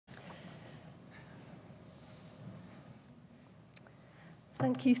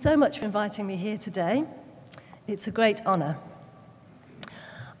Thank you so much for inviting me here today. It's a great honour.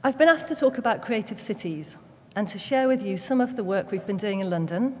 I've been asked to talk about creative cities and to share with you some of the work we've been doing in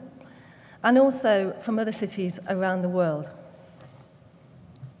London and also from other cities around the world.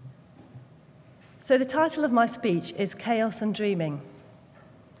 So the title of my speech is Chaos and Dreaming.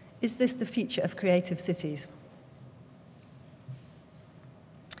 Is this the future of creative cities?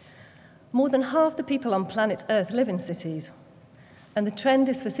 More than half the people on planet Earth live in cities, and the trend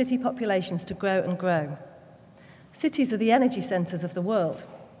is for city populations to grow and grow. Cities are the energy centres of the world.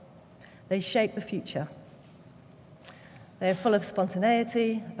 They shape the future. They are full of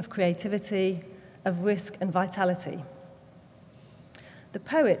spontaneity, of creativity, of risk and vitality. The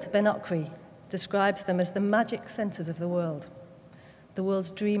poet Ben Okri describes them as the magic centres of the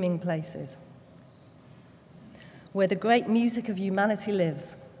world's dreaming places, where the great music of humanity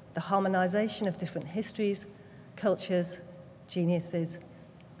lives, the harmonisation of different histories, cultures, geniuses,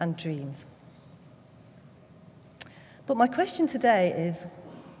 and dreams. But my question today is,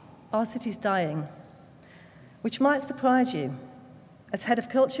 are cities dying? Which might surprise you. As head of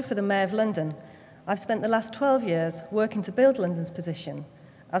culture for the Mayor of London, I've spent the last 12 years working to build London's position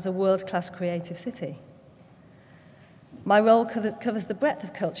as a world-class creative city. My role covers the breadth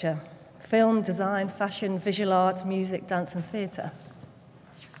of culture: film, design, fashion, visual art, music, dance, and theatre.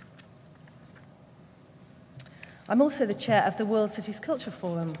 I'm also the chair of the World Cities Culture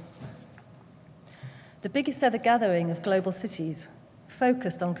Forum, the biggest ever gathering of global cities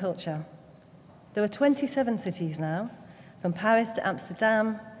focused on culture. There are 27 cities now, from Paris to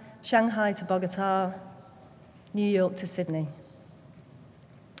Amsterdam, Shanghai to Bogota, New York to Sydney.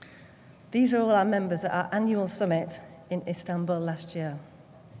 These are all our members at our annual summit in Istanbul last year.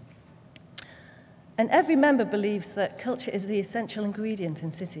 And every member believes that culture is the essential ingredient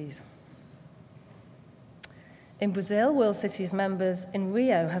in cities. In Brazil, World Cities members in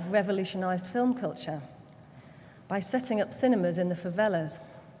Rio have revolutionized film culture by setting up cinemas in the favelas.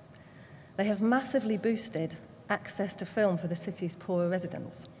 They have massively boosted access to film for the city's poorer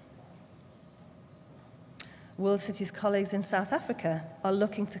residents. World Cities colleagues in South Africa are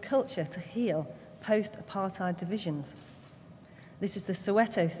looking to culture to heal post-apartheid divisions. This is the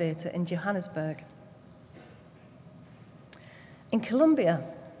Soweto Theatre in Johannesburg. In Colombia,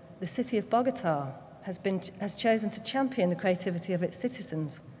 the city of Bogota has chosen to champion the creativity of its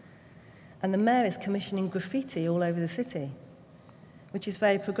citizens, and the mayor is commissioning graffiti all over the city, which is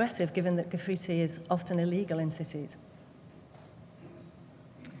very progressive given that graffiti is often illegal in cities.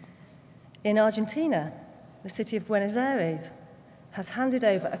 In Argentina, the city of Buenos Aires has handed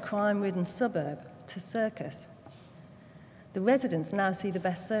over a crime-ridden suburb to circus. The residents now see the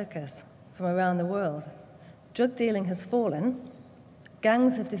best circus from around the world. Drug dealing has fallen,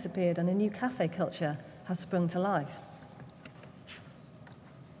 gangs have disappeared, and a new cafe culture has sprung to life.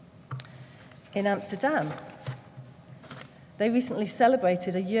 In Amsterdam, they recently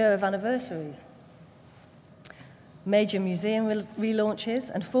celebrated a year of anniversaries, major museum relaunches,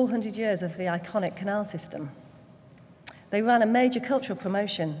 and 400 years of the iconic canal system. They ran a major cultural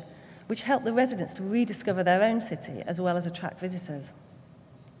promotion which helped the residents to rediscover their own city as well as attract visitors.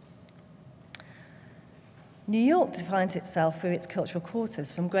 New York defines itself through its cultural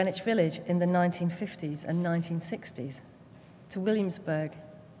quarters, from Greenwich Village in the 1950s and 1960s to Williamsburg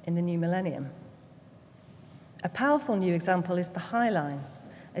in the new millennium. A powerful new example is the High Line,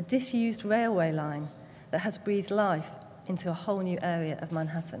 a disused railway line that has breathed life into a whole new area of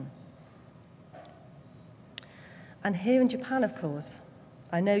Manhattan. And here in Japan, of course,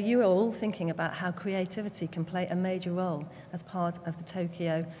 I know you are all thinking about how creativity can play a major role as part of the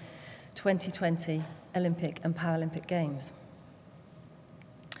Tokyo 2020 Olympic and Paralympic Games.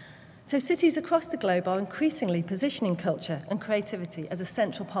 So cities across the globe are increasingly positioning culture and creativity as a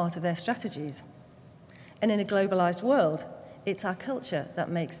central part of their strategies. And in a globalized world, it's our culture that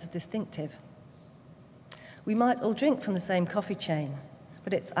makes us distinctive. We might all drink from the same coffee chain,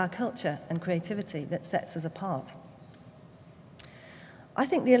 but it's our culture and creativity that sets us apart. I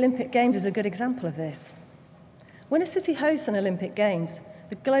think the Olympic Games is a good example of this. When a city hosts an Olympic Games,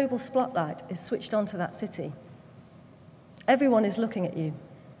 the global spotlight is switched onto that city. Everyone is looking at you,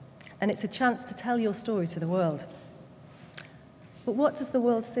 and it's a chance to tell your story to the world. But what does the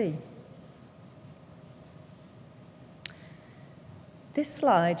world see? This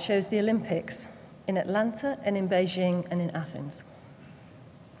slide shows the Olympics in Atlanta and in Beijing and in Athens.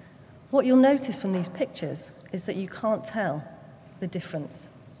 What you'll notice from these pictures is that you can't tell the difference.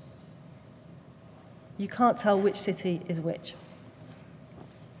 You can't tell which city is which.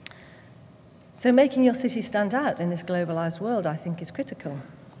 So making your city stand out in this globalized world, I think, is critical.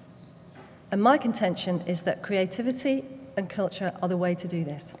 And my contention is that creativity and culture are the way to do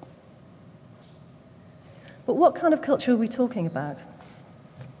this. But what kind of culture are we talking about?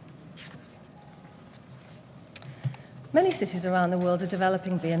 Many cities around the world are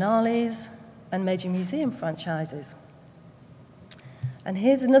developing biennales and major museum franchises. And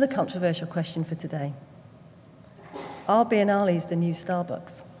here's another controversial question for today. Are biennales the new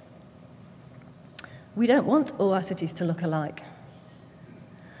Starbucks? We don't want all our cities to look alike.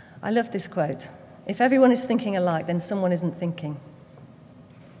 I love this quote. If everyone is thinking alike, then someone isn't thinking.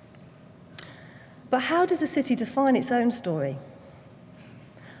 But how does a city define its own story?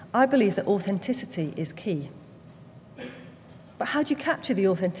 I believe that authenticity is key. But how do you capture the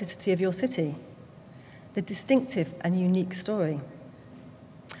authenticity of your city? The distinctive and unique story?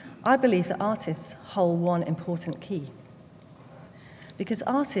 I believe that artists hold one important key. Because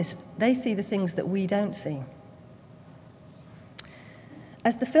artists, they see the things that we don't see.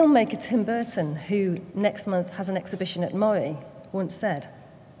 As the filmmaker Tim Burton, who next month has an exhibition at Murray, once said,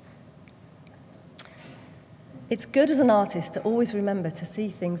 "It's good as an artist to always remember to see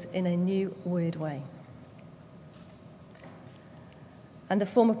things in a new, weird way." And the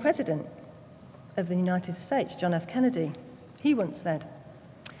former president of the United States, John F. Kennedy, he once said,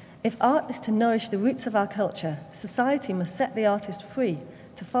 "If art is to nourish the roots of our culture, society must set the artist free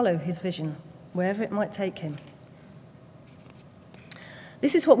to follow his vision, wherever it might take him."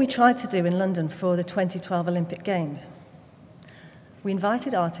 This is what we tried to do in London for the 2012 Olympic Games. We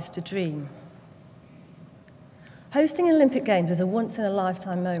invited artists to dream. Hosting an Olympic Games is a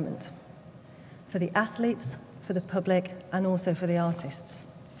once-in-a-lifetime moment for the athletes, for the public, and also for the artists.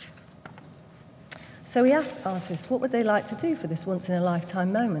 So we asked artists what would they like to do for this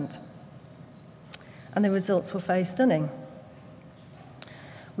once-in-a-lifetime moment. And the results were very stunning.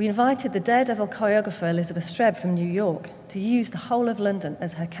 We invited the daredevil choreographer Elizabeth Streb from New York to use the whole of London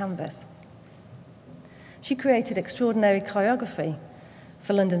as her canvas. She created extraordinary choreography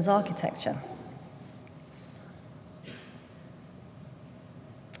for London's architecture.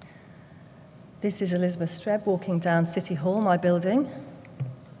 This is Elizabeth Streb walking down City Hall, my building.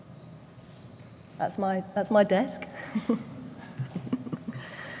 That's my desk.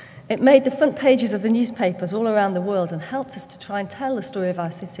 It made the front pages of the newspapers all around the world and helped us to try and tell the story of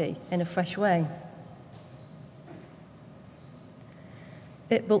our city in a fresh way.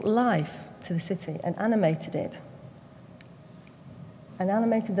 It brought life to the city and animated it, and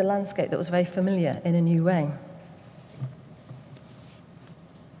animated the landscape that was very familiar in a new way.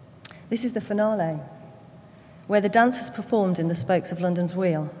 This is the finale, where the dancers performed in the spokes of London's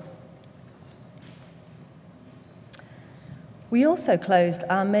wheel. We also closed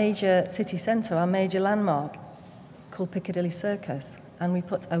our major city centre, our major landmark, called Piccadilly Circus, and we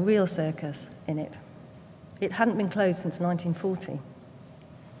put a real circus in it. It hadn't been closed since 1940.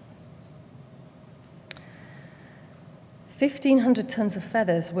 1,500 tons of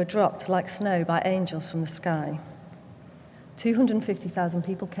feathers were dropped like snow by angels from the sky. 250,000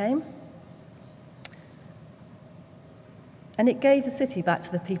 people came. And it gave the city back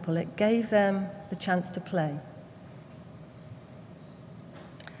to the people. It gave them the chance to play.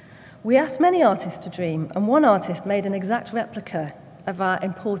 We asked many artists to dream, and one artist made an exact replica of our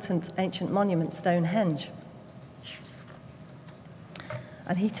important ancient monument, Stonehenge.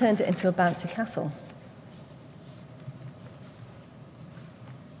 And he turned it into a bouncy castle.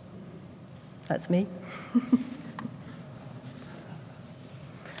 That's me.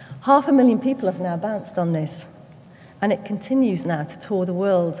 500,000 people have now bounced on this, and it continues now to tour the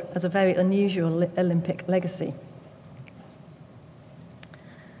world as a very unusual Olympic legacy.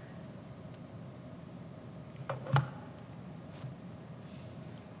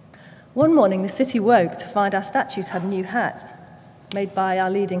 One morning, the city woke to find our statues had new hats made by our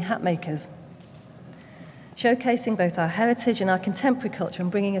leading hat makers, showcasing both our heritage and our contemporary culture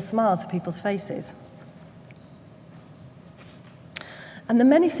and bringing a smile to people's faces. And the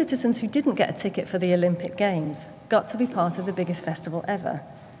many citizens who didn't get a ticket for the Olympic Games got to be part of the biggest festival ever.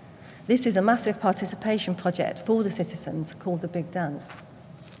 This is a massive participation project for the citizens called the Big Dance.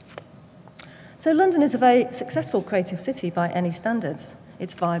 So London is a very successful creative city by any standards.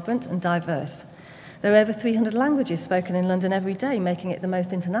 It's vibrant and diverse. There are over 300 languages spoken in London every day, making it the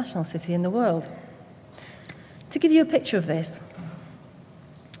most international city in the world. To give you a picture of this,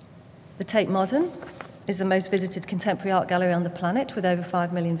 the Tate Modern is the most visited contemporary art gallery on the planet, with over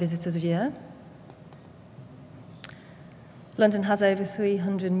 5 million visitors a year. London has over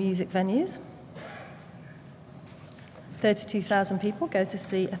 300 music venues. 32,000 people go to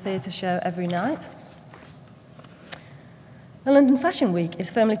see a theatre show every night. The London Fashion Week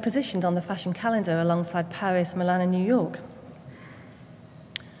is firmly positioned on the fashion calendar alongside Paris, Milan, and New York.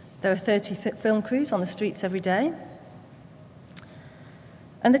 There are 30 film crews on the streets every day.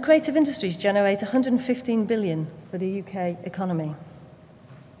 And the creative industries generate 115 billion for the UK economy.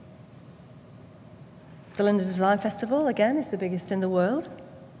 The London Design Festival, again, is the biggest in the world.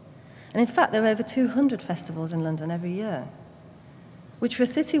 And in fact, there are over 200 festivals in London every year, which for a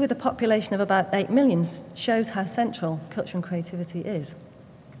city with a population of about 8 million shows how central culture and creativity is.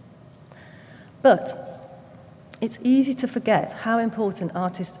 But it's easy to forget how important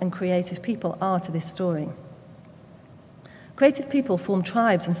artists and creative people are to this story. Creative people form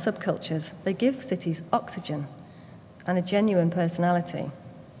tribes and subcultures. They give cities oxygen and a genuine personality.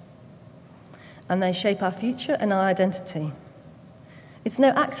 And they shape our future and our identity. It's no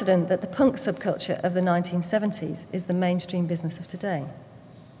accident that the punk subculture of the 1970s is the mainstream business of today.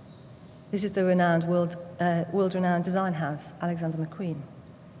 This is the renowned world-renowned design house, Alexander McQueen.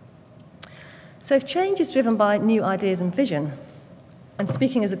 So if change is driven by new ideas and vision, and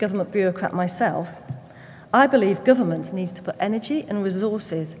speaking as a government bureaucrat myself, I believe government needs to put energy and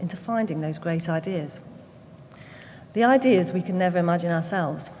resources into finding those great ideas. The ideas we can never imagine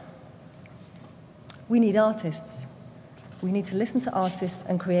ourselves. We need artists. We need to listen to artists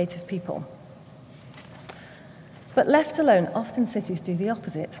and creative people. But left alone, often cities do the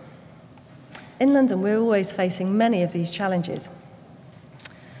opposite. In London, we're always facing many of these challenges.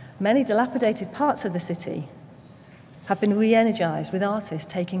 Many dilapidated parts of the city have been re-energised with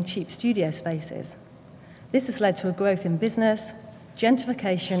artists taking cheap studio spaces. This has led to a growth in business,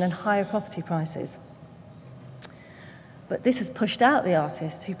 gentrification, and higher property prices. But this has pushed out the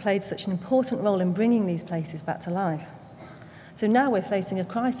artists who played such an important role in bringing these places back to life. So now we're facing a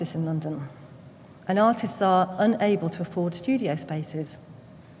crisis in London, and artists are unable to afford studio spaces.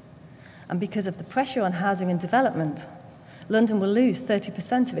 And because of the pressure on housing and development, London will lose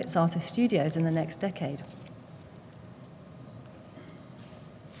 30% of its artist studios in the next decade.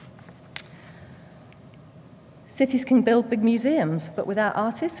 Cities can build big museums, but without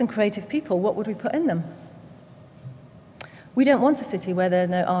artists and creative people, what would we put in them? We don't want a city where there are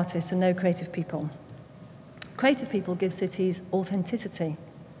no artists and no creative people. Creative people give cities authenticity.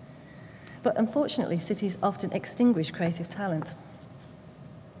 But unfortunately, cities often extinguish creative talent.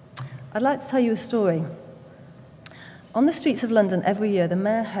 I'd like to tell you a story. On the streets of London every year, the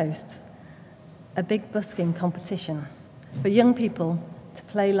mayor hosts a big busking competition for young people to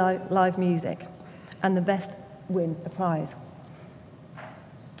play live music, and the best win a prize.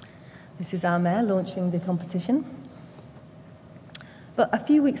 This is our mayor launching the competition. But a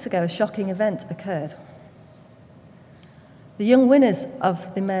few weeks ago, a shocking event occurred. The young winners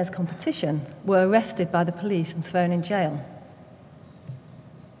of the mayor's competition were arrested by the police and thrown in jail.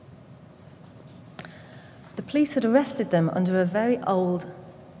 The police had arrested them under a very old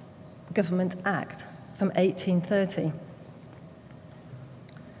government act from 1830.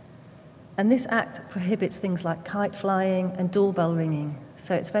 And this act prohibits things like kite flying and doorbell ringing,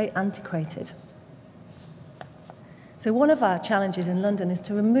 so it's very antiquated. So one of our challenges in London is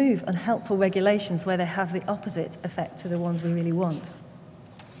to remove unhelpful regulations where they have the opposite effect to the ones we really want.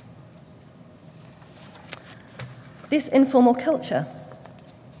 This informal culture,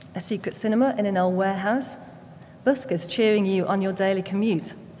 a secret cinema in an old warehouse, buskers cheering you on your daily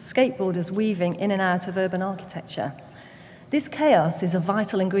commute, skateboarders weaving in and out of urban architecture. This chaos is a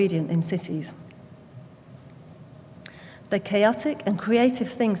vital ingredient in cities. The chaotic and creative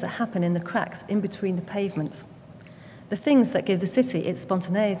things that happen in the cracks in between the pavements. The things that give the city its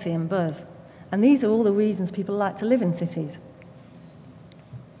spontaneity and buzz. And these are all the reasons people like to live in cities.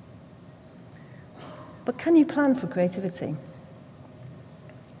 But can you plan for creativity?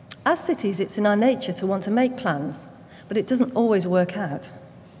 As cities, it's in our nature to want to make plans, but it doesn't always work out.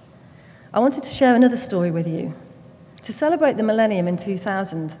 I wanted to share another story with you. To celebrate the millennium in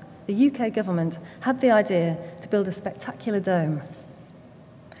 2000, the UK government had the idea to build a spectacular dome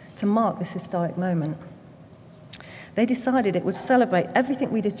to mark this historic moment. They decided it would celebrate everything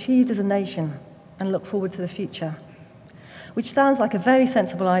we'd achieved as a nation and look forward to the future, which sounds like a very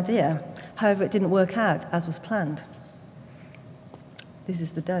sensible idea. However, it didn't work out as was planned. This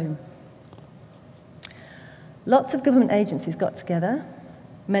is the dome. Lots of government agencies got together,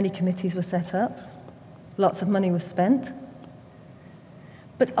 many committees were set up, lots of money was spent,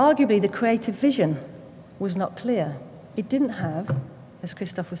 but arguably the creative vision was not clear. It didn't have, as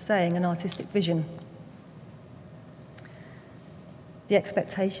Christoph was saying, an artistic vision. The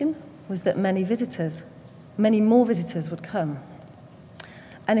expectation was that many more visitors would come.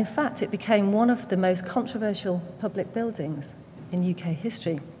 And in fact, it became one of the most controversial public buildings in UK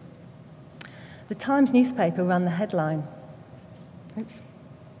history. The Times newspaper ran the headline,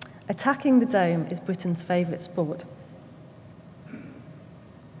 "Attacking the Dome is Britain's favourite sport."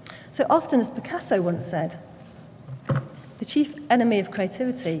 So often, as Picasso once said, the chief enemy of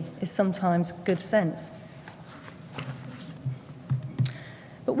creativity is sometimes good sense.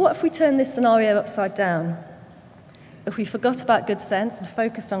 But what if we turn this scenario upside down? If we forgot about good sense and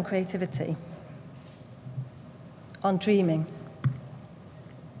focused on creativity, on dreaming?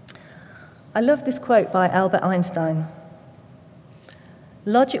 I love this quote by Albert Einstein.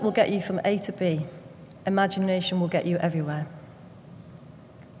 Logic will get you from A to B. Imagination will get you everywhere.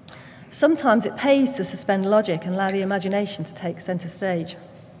 Sometimes it pays to suspend logic and allow the imagination to take centre stage.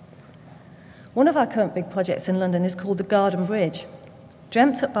 One of our current big projects in London is called the Garden Bridge,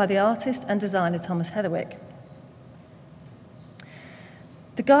 dreamt up by the artist and designer Thomas Heatherwick.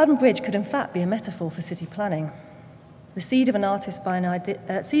 The Garden Bridge could in fact be a metaphor for city planning. The seed of an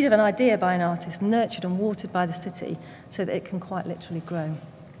idea by an artist, nurtured and watered by the city so that it can quite literally grow.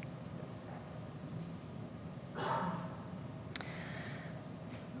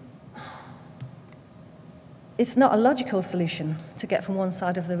 It's not a logical solution to get from one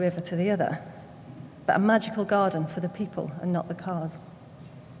side of the river to the other, but a magical garden for the people and not the cars.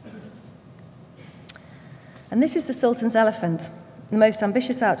 And this is the Sultan's Elephant, the most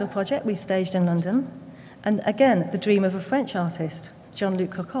ambitious outdoor project we've staged in London, and again, the dream of a French artist, Jean-Luc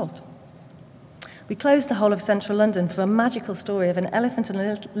Cocotte. We closed the whole of central London for a magical story of an elephant and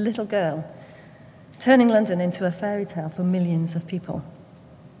a little girl, turning London into a fairy tale for millions of people.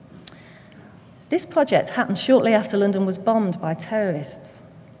 This project happened shortly after London was bombed by terrorists.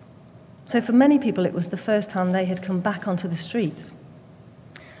 So for many people, it was the first time they had come back onto the streets.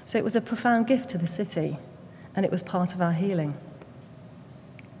 So it was a profound gift to the city, and it was part of our healing.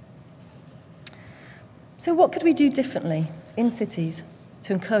 So what could we do differently in cities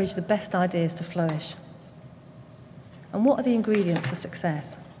to encourage the best ideas to flourish? And what are the ingredients for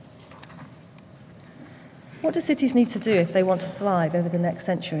success? What do cities need to do if they want to thrive over the next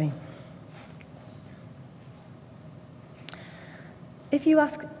century? If you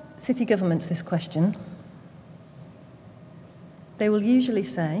ask city governments this question, they will usually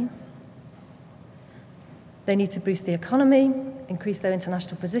say they need to boost the economy, increase their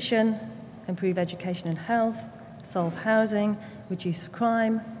international position, improve education and health, solve housing, reduce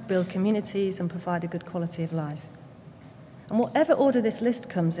crime, build communities, and provide a good quality of life. And whatever order this list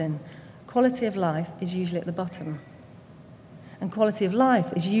comes in, quality of life is usually at the bottom. And quality of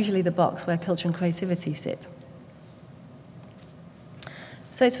life is usually the box where culture and creativity sit.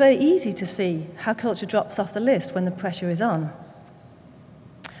 So it's very easy to see how culture drops off the list when the pressure is on.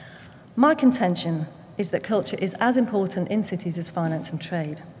 My contention is that culture is as important in cities as finance and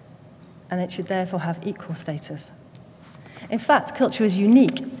trade, and it should therefore have equal status. In fact, culture is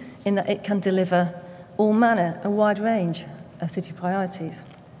unique in that it can deliver all manner, a wide range of city priorities.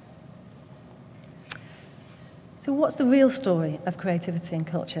 So what's the real story of creativity and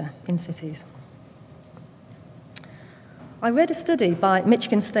culture in cities? I read a study by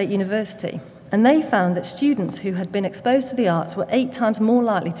Michigan State University, and they found that students who had been exposed to the arts were 8 times more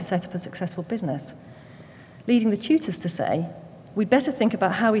likely to set up a successful business, leading the tutors to say, we'd better think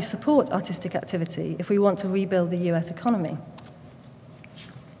about how we support artistic activity if we want to rebuild the US economy.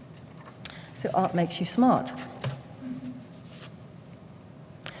 So art makes you smart.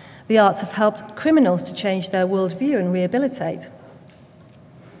 The arts have helped criminals to change their worldview and rehabilitate.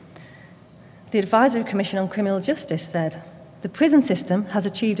 The Advisory Commission on Criminal Justice said, the prison system has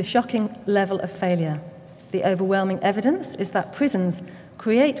achieved a shocking level of failure. The overwhelming evidence is that prisons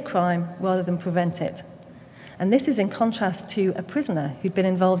create crime rather than prevent it. And this is in contrast to a prisoner who'd been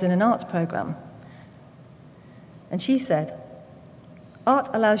involved in an arts program. And she said, art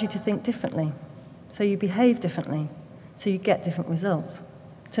allows you to think differently, so you behave differently, so you get different results.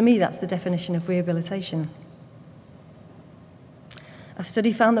 To me, that's the definition of rehabilitation. A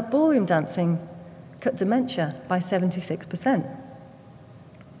study found that ballroom dancing cut dementia by 76%.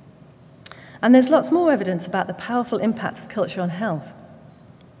 And there's lots more evidence about the powerful impact of culture on health.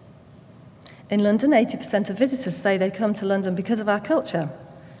 In London, 80% of visitors say they come to London because of our culture,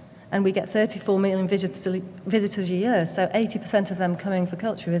 and we get 34 million visitors a year, so 80% of them coming for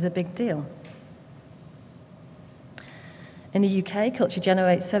culture is a big deal. In the UK, culture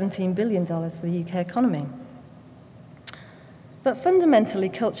generates $17 billion for the UK economy. But fundamentally,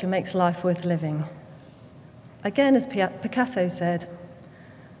 culture makes life worth living. Again, as Picasso said,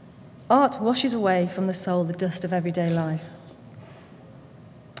 art washes away from the soul the dust of everyday life.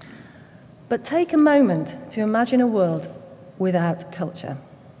 But take a moment to imagine a world without culture.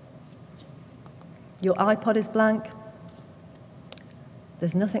 Your iPod is blank.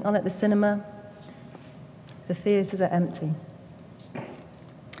 There's nothing on at the cinema. The theatres are empty.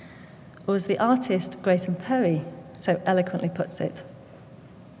 Or as the artist Grayson Perry so eloquently puts it,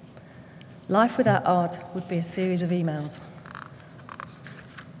 life without art would be a series of emails.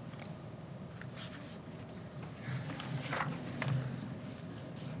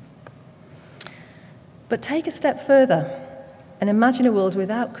 But take a step further and imagine a world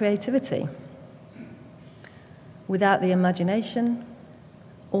without creativity, without the imagination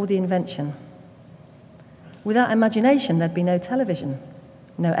or the invention. Without imagination, there'd be no television,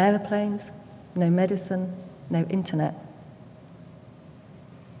 no aeroplanes, no medicine, no internet.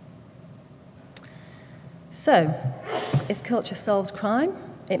 So, if culture solves crime,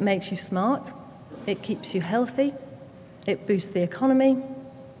 it makes you smart, it keeps you healthy, it boosts the economy,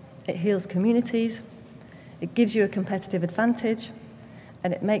 it heals communities, it gives you a competitive advantage,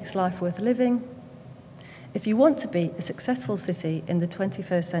 and it makes life worth living. If you want to be a successful city in the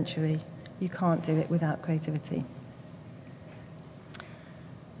 21st century, you can't do it without creativity.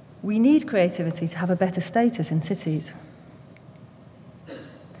 We need creativity to have a better status in cities.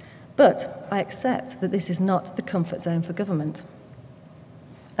 But I accept that this is not the comfort zone for government.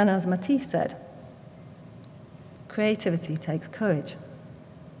 And as Matisse said, creativity takes courage.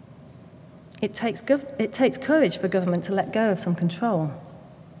 It takes courage for government to let go of some control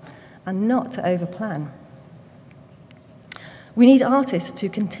and not to overplan. We need artists to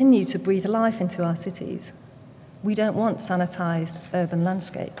continue to breathe life into our cities. We don't want sanitized urban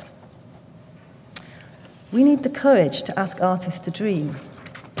landscapes. We need the courage to ask artists to dream.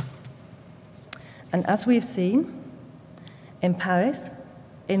 And as we've seen, in Paris,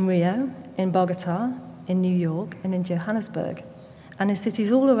 in Rio, in Bogota, in New York, and in Johannesburg, and in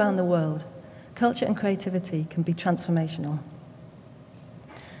cities all around the world, culture and creativity can be transformational.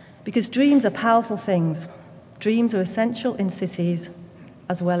 Because dreams are powerful things. Dreams are essential in cities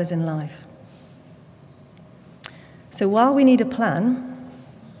as well as in life. So while we need a plan,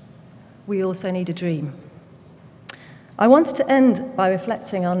 we also need a dream. I wanted to end by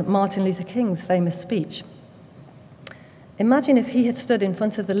reflecting on Martin Luther King's famous speech. Imagine if he had stood in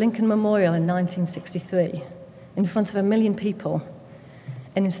front of the Lincoln Memorial in 1963, in front of 1 million people,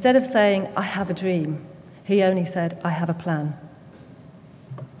 and instead of saying, "I have a dream," he only said, "I have a plan."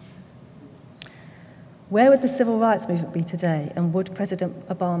 Where would the civil rights movement be today, and would President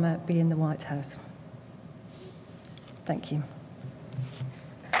Obama be in the White House? Thank you.